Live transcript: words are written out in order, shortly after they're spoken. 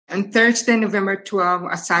On Thursday, November 12,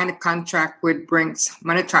 I signed a contract with Brinks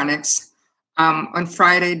Monotronics. On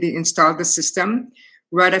Friday, they installed the system.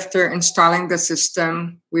 Right after installing the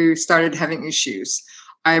system, we started having issues.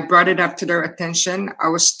 I brought it up to their attention. I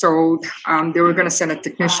was told they were going to send a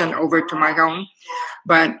technician over to my home,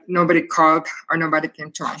 but nobody called or nobody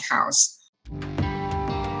came to my house.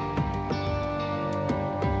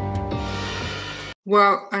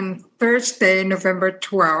 Well, on Thursday, November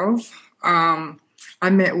 12, I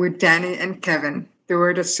met with Danny and Kevin. They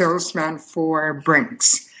were the salesman for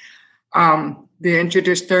Brinks. They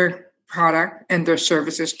introduced their product and their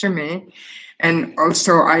services to me. And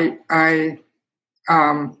also I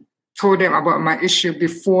told them about my issue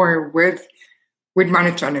before with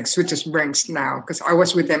Monotronics, which is Brinks now, because I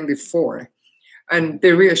was with them before. And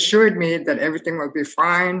they reassured me that everything will be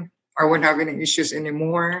fine. I won't have any issues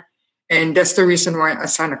anymore. And that's the reason why I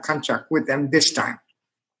signed a contract with them this time.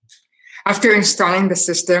 After installing the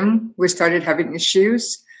system, we started having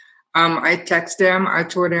issues. I texted them. I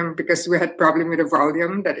told them because we had problem with the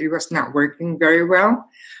volume that it was not working very well.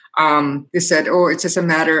 They said, "Oh, it's just a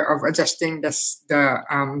matter of adjusting the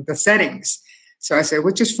settings." So I said,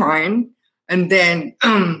 which is fine. And then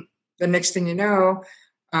the next thing you know,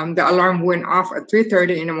 the alarm went off at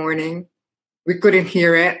 3:30 in the morning. We couldn't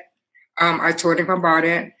hear it. I told him about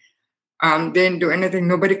it. Didn't do anything.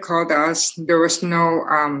 Nobody called us. There was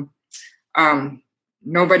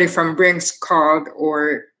nobody from Brinks called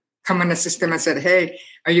or come on the system and said, "Hey,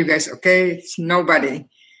 are you guys okay?" It's nobody.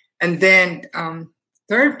 And then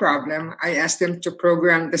third problem, I asked them to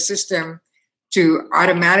program the system to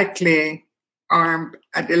automatically arm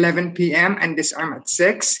at 11 p.m. and disarm at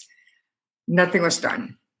 6. Nothing was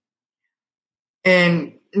done.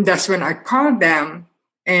 And that's when I called them.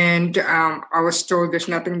 And I was told there's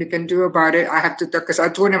nothing they can do about it. I have to talk because I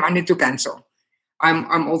told them I need to cancel.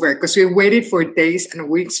 I'm over it because we waited for days and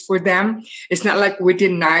weeks for them. It's not like we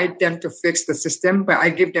denied them to fix the system, but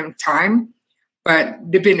I give them time. But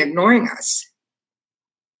they've been ignoring us.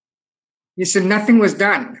 He said nothing was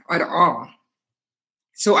done at all.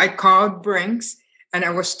 So I called Brinks and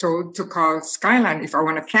I was told to call Skyline if I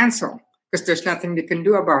want to cancel because there's nothing they can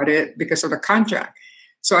do about it because of the contract.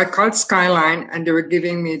 So I called Skyline and they were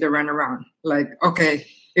giving me the runaround. Like, okay,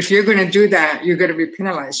 if you're going to do that, you're going to be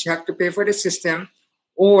penalized. You have to pay for the system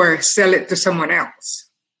or sell it to someone else.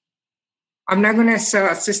 I'm not going to sell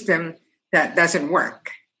a system that doesn't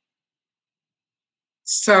work.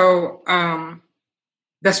 So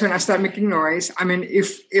that's when I started making noise. I mean,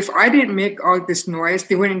 if I didn't make all this noise,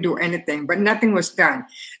 they wouldn't do anything, but nothing was done.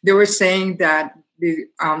 They were saying that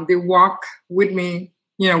they walk with me,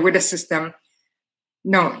 with the system.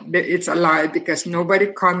 No, it's a lie because nobody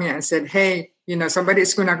called me and said, "Hey,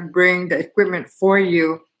 somebody's going to bring the equipment for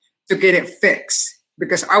you to get it fixed."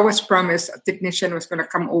 Because I was promised a technician was going to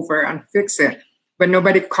come over and fix it, but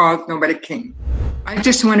nobody called, nobody came. I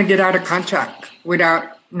just want to get out of contract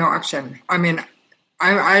without no option. I mean,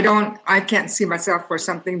 I can't see myself for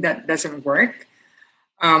something that doesn't work.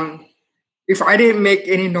 If I didn't make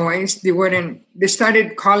any noise, they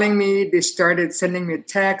started calling me. They started sending me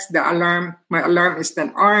texts. My alarm is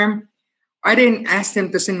then armed. I didn't ask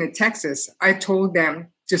them to send me texts. I told them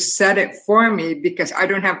to set it for me because I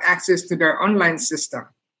don't have access to their online system.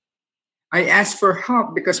 I asked for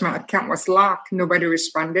help because my account was locked. Nobody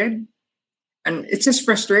responded. And it's just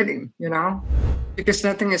frustrating, because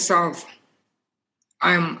nothing is solved.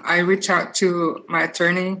 I reached out to my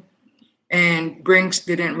attorney and Brinks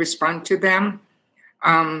didn't respond to them.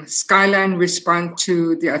 Skyline respond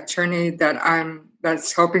to the attorney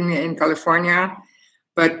that's helping me in California.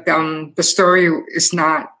 But the story is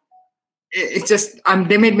not, it's just,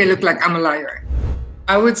 they made me look like I'm a liar.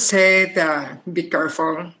 I would say that be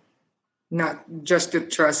careful, not just to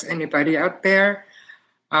trust anybody out there.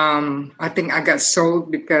 I think I got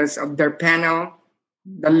sold because of their panel,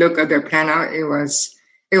 the look of their panel. It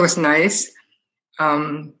was nice.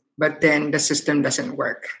 But then the system doesn't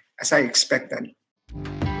work as I expected.